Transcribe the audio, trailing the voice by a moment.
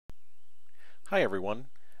Hi everyone,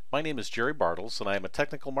 my name is Jerry Bartles and I am a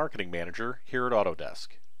Technical Marketing Manager here at Autodesk.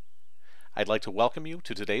 I'd like to welcome you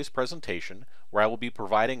to today's presentation where I will be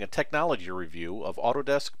providing a technology review of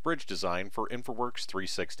Autodesk Bridge Design for InfraWorks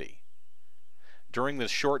 360. During this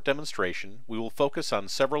short demonstration, we will focus on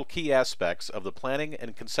several key aspects of the planning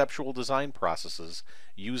and conceptual design processes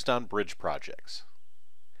used on bridge projects.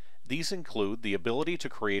 These include the ability to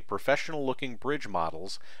create professional-looking bridge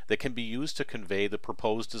models that can be used to convey the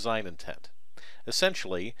proposed design intent.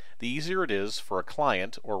 Essentially, the easier it is for a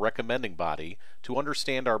client or recommending body to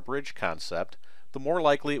understand our bridge concept, the more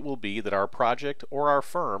likely it will be that our project or our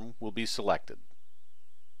firm will be selected.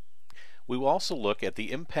 We will also look at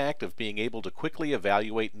the impact of being able to quickly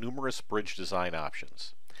evaluate numerous bridge design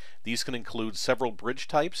options. These can include several bridge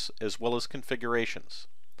types as well as configurations.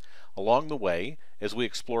 Along the way, as we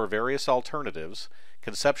explore various alternatives,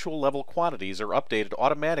 conceptual level quantities are updated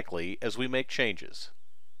automatically as we make changes.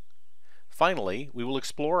 Finally, we will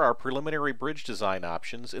explore our preliminary bridge design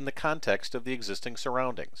options in the context of the existing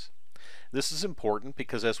surroundings. This is important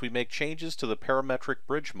because as we make changes to the parametric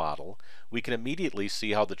bridge model, we can immediately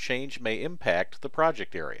see how the change may impact the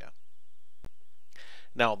project area.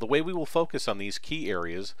 Now, the way we will focus on these key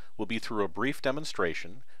areas will be through a brief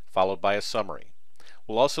demonstration, followed by a summary.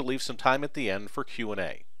 We'll also leave some time at the end for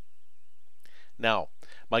Q&A. Now,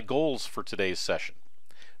 my goals for today's session.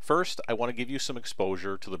 First, I want to give you some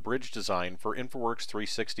exposure to the bridge design for InfraWorks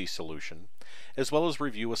 360 solution, as well as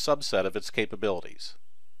review a subset of its capabilities.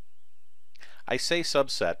 I say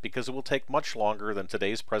subset because it will take much longer than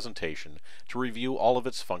today's presentation to review all of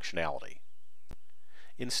its functionality.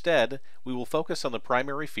 Instead, we will focus on the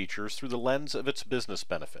primary features through the lens of its business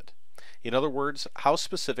benefit. In other words, how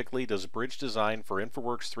specifically does bridge design for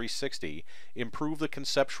InfraWorks 360 improve the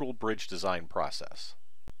conceptual bridge design process?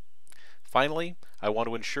 Finally, I want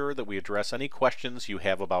to ensure that we address any questions you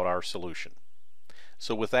have about our solution.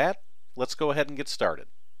 So with that, let's go ahead and get started.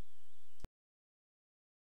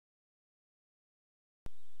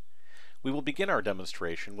 We will begin our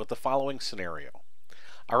demonstration with the following scenario.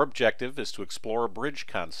 Our objective is to explore a bridge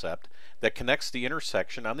concept that connects the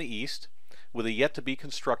intersection on the east with a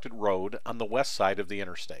yet-to-be-constructed road on the west side of the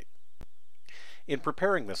interstate. In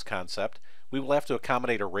preparing this concept, we will have to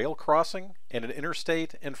accommodate a rail crossing and an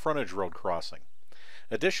interstate and frontage road crossing.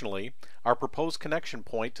 Additionally, our proposed connection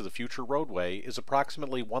point to the future roadway is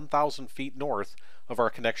approximately 1,000 feet north of our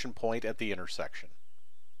connection point at the intersection.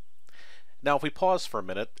 Now, if we pause for a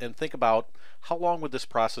minute and think about how long would this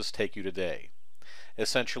process take you today?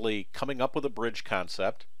 Essentially, coming up with a bridge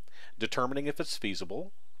concept, determining if it's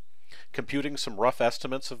feasible, computing some rough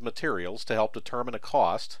estimates of materials to help determine a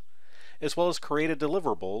cost, as well as create a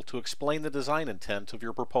deliverable to explain the design intent of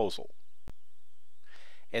your proposal.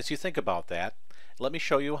 As you think about that, let me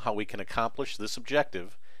show you how we can accomplish this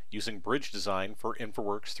objective using bridge design for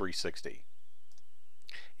InfraWorks 360.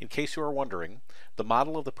 In case you are wondering, the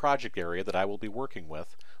model of the project area that I will be working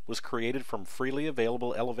with was created from freely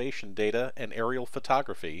available elevation data and aerial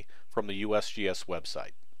photography from the USGS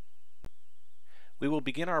website. We will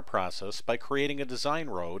begin our process by creating a design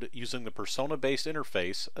road using the persona-based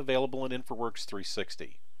interface available in InfraWorks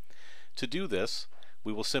 360. To do this,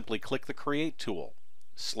 we will simply click the Create tool,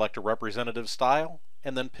 select a representative style,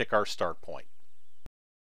 and then pick our start point.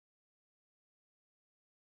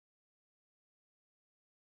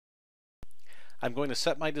 I'm going to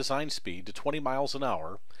set my design speed to 20 miles an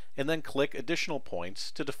hour and then click Additional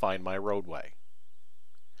Points to define my roadway.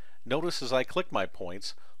 Notice as I click my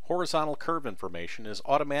points, horizontal curve information is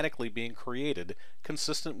automatically being created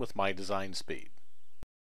consistent with my design speed.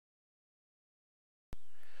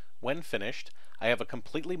 When finished, I have a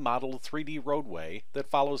completely modeled 3D roadway that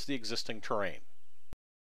follows the existing terrain.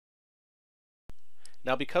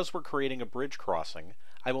 Now, because we're creating a bridge crossing,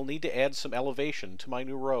 I will need to add some elevation to my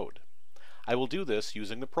new road. I will do this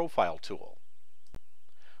using the Profile tool.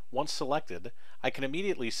 Once selected, I can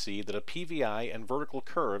immediately see that a PVI and vertical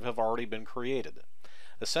curve have already been created.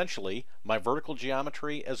 Essentially, my vertical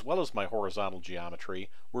geometry as well as my horizontal geometry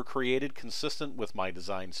were created consistent with my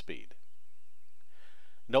design speed.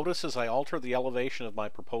 Notice as I alter the elevation of my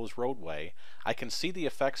proposed roadway, I can see the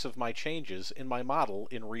effects of my changes in my model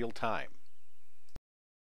in real time.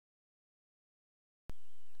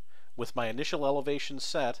 With my initial elevation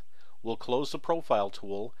set, we'll close the Profile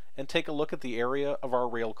tool and take a look at the area of our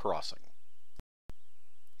rail crossing.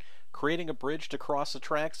 Creating a bridge to cross the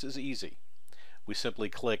tracks is easy. We simply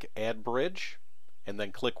click Add Bridge, and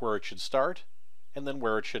then click where it should start, and then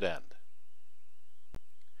where it should end.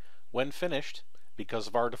 When finished, because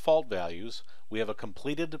of our default values, we have a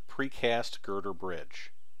completed precast girder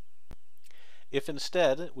bridge. If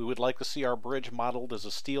instead we would like to see our bridge modeled as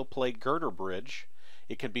a steel plate girder bridge,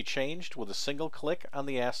 it can be changed with a single click on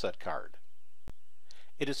the asset card.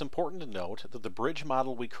 It is important to note that the bridge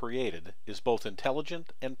model we created is both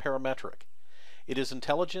intelligent and parametric. It is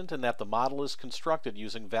intelligent in that the model is constructed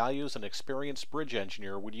using values an experienced bridge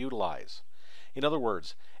engineer would utilize. In other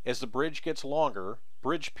words, as the bridge gets longer,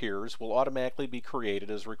 bridge piers will automatically be created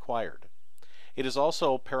as required. It is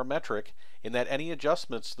also parametric in that any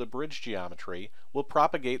adjustments to the bridge geometry will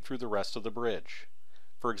propagate through the rest of the bridge.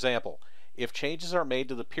 For example, if changes are made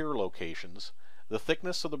to the pier locations, the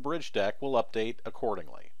thickness of the bridge deck will update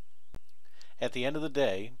accordingly. At the end of the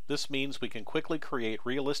day, this means we can quickly create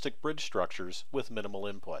realistic bridge structures with minimal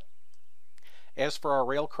input. As for our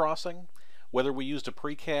rail crossing, whether we used a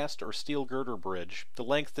precast or steel girder bridge, the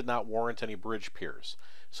length did not warrant any bridge piers,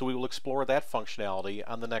 so we will explore that functionality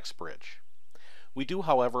on the next bridge. We do,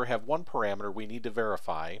 however, have one parameter we need to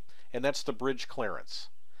verify, and that's the bridge clearance.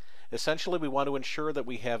 Essentially, we want to ensure that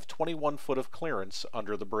we have 21 foot of clearance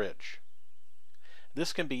under the bridge.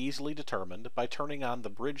 This can be easily determined by turning on the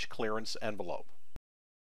bridge clearance envelope.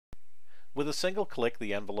 With a single click,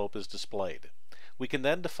 the envelope is displayed. We can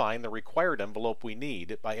then define the required envelope we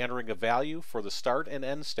need by entering a value for the start and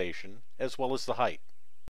end station, as well as the height.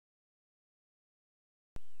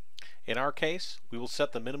 In our case, we will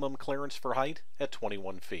set the minimum clearance for height at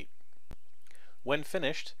 21 feet. When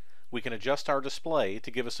finished, we can adjust our display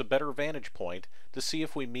to give us a better vantage point to see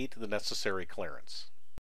if we meet the necessary clearance.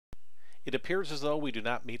 It appears as though we do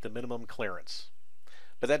not meet the minimum clearance,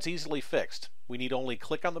 but that's easily fixed. We need only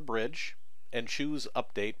click on the bridge and choose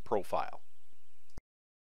Update Profile.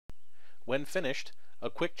 When finished, a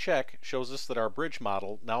quick check shows us that our bridge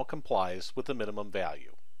model now complies with the minimum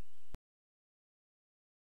value.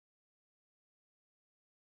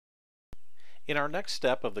 In our next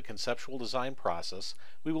step of the conceptual design process,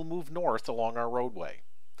 we will move north along our roadway.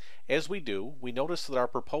 As we do, we notice that our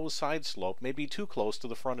proposed side slope may be too close to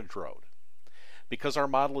the frontage road. Because our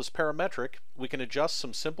model is parametric, we can adjust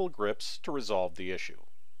some simple grips to resolve the issue.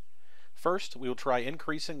 First, we will try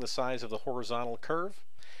increasing the size of the horizontal curve,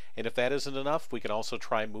 and if that isn't enough, we can also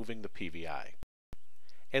try moving the PVI.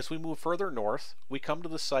 As we move further north, we come to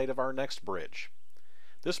the site of our next bridge.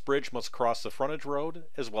 This bridge must cross the frontage road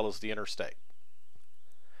as well as the interstate.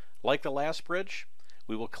 Like the last bridge,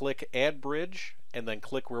 we will click Add Bridge and then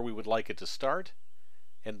click where we would like it to start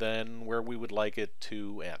and then where we would like it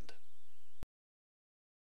to end.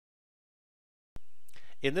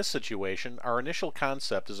 In this situation, our initial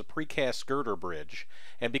concept is a precast girder bridge,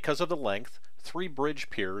 and because of the length, 3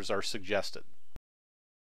 bridge piers are suggested.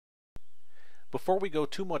 Before we go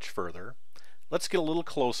too much further, let's get a little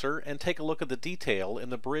closer and take a look at the detail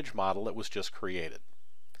in the bridge model that was just created.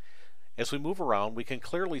 As we move around, we can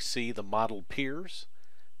clearly see the modeled piers,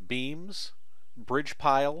 beams, bridge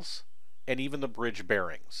piles, and even the bridge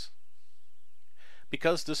bearings.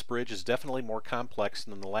 Because this bridge is definitely more complex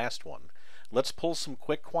than the last one, let's pull some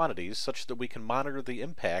quick quantities such that we can monitor the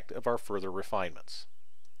impact of our further refinements.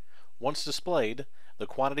 Once displayed, the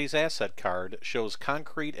Quantities Asset card shows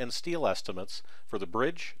concrete and steel estimates for the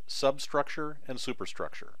bridge, substructure, and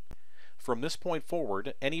superstructure. From this point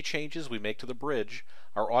forward, any changes we make to the bridge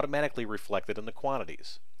are automatically reflected in the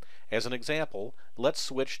quantities. As an example, let's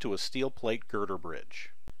switch to a steel plate girder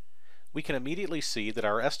bridge. We can immediately see that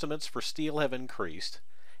our estimates for steel have increased,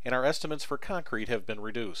 and our estimates for concrete have been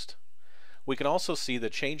reduced. We can also see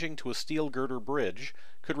that changing to a steel girder bridge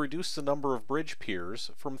could reduce the number of bridge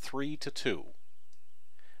piers from 3 to 2.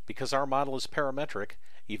 Because our model is parametric,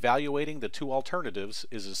 evaluating the 2 alternatives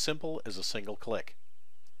is as simple as a single click.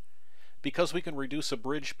 Because we can reduce a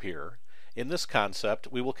bridge pier, in this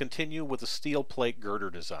concept we will continue with a steel plate girder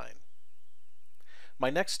design. My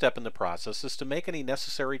next step in the process is to make any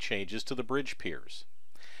necessary changes to the bridge piers.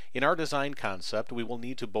 In our design concept, we will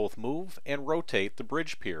need to both move and rotate the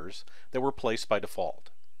bridge piers that were placed by default.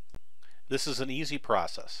 This is an easy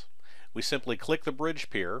process. We simply click the bridge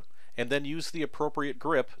pier and then use the appropriate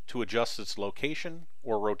grip to adjust its location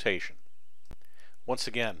or rotation. Once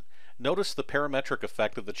again, notice the parametric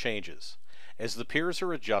effect of the changes. As the piers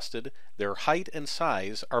are adjusted, their height and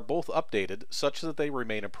size are both updated such that they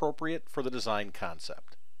remain appropriate for the design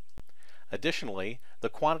concept. Additionally, the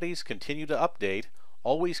quantities continue to update,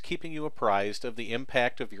 always keeping you apprised of the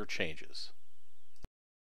impact of your changes.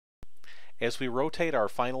 As we rotate our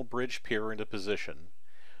final bridge pier into position,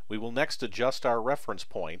 we will next adjust our reference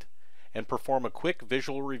point and perform a quick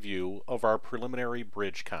visual review of our preliminary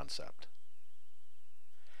bridge concept.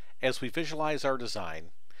 As we visualize our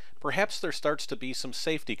design, perhaps there starts to be some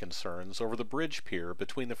safety concerns over the bridge pier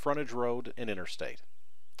between the frontage road and interstate.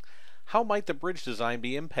 How might the bridge design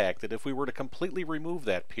be impacted if we were to completely remove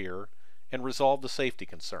that pier and resolve the safety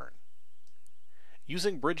concern?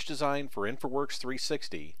 Using Bridge Design for InfraWorks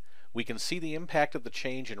 360, we can see the impact of the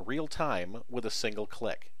change in real time with a single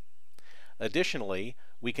click. Additionally,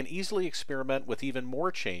 we can easily experiment with even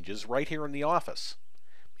more changes right here in the office,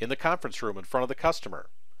 in the conference room in front of the customer,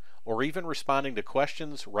 or even responding to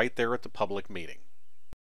questions right there at the public meeting.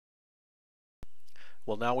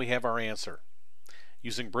 Well, now we have our answer.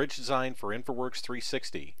 Using Bridge Design for InfraWorks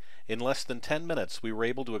 360, in less than 10 minutes we were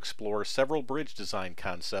able to explore several bridge design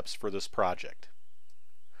concepts for this project.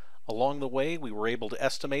 Along the way, we were able to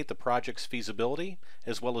estimate the project's feasibility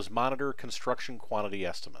as well as monitor construction quantity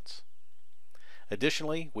estimates.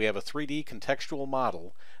 Additionally, we have a 3D contextual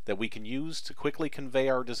model that we can use to quickly convey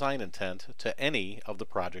our design intent to any of the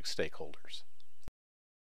project stakeholders.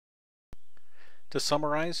 To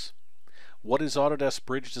summarize, what is Autodesk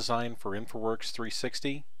Bridge Design for InfraWorks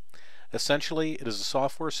 360? Essentially, it is a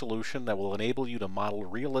software solution that will enable you to model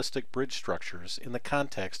realistic bridge structures in the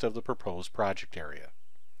context of the proposed project area.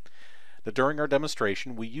 Now, during our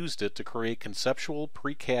demonstration, we used it to create conceptual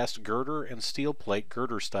precast girder and steel plate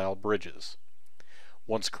girder style bridges.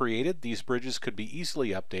 Once created, these bridges could be easily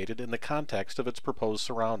updated in the context of its proposed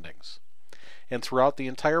surroundings. And throughout the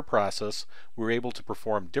entire process, we were able to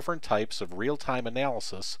perform different types of real-time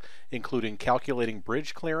analysis, including calculating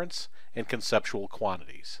bridge clearance and conceptual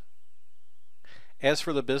quantities. As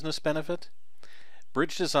for the business benefit,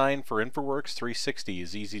 Bridge Design for InfraWorks 360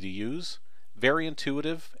 is easy to use, very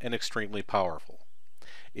intuitive, and extremely powerful.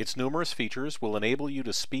 Its numerous features will enable you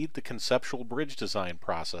to speed the conceptual bridge design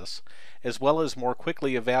process, as well as more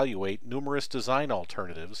quickly evaluate numerous design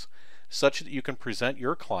alternatives, such that you can present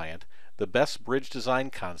your client the best bridge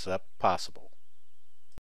design concept possible.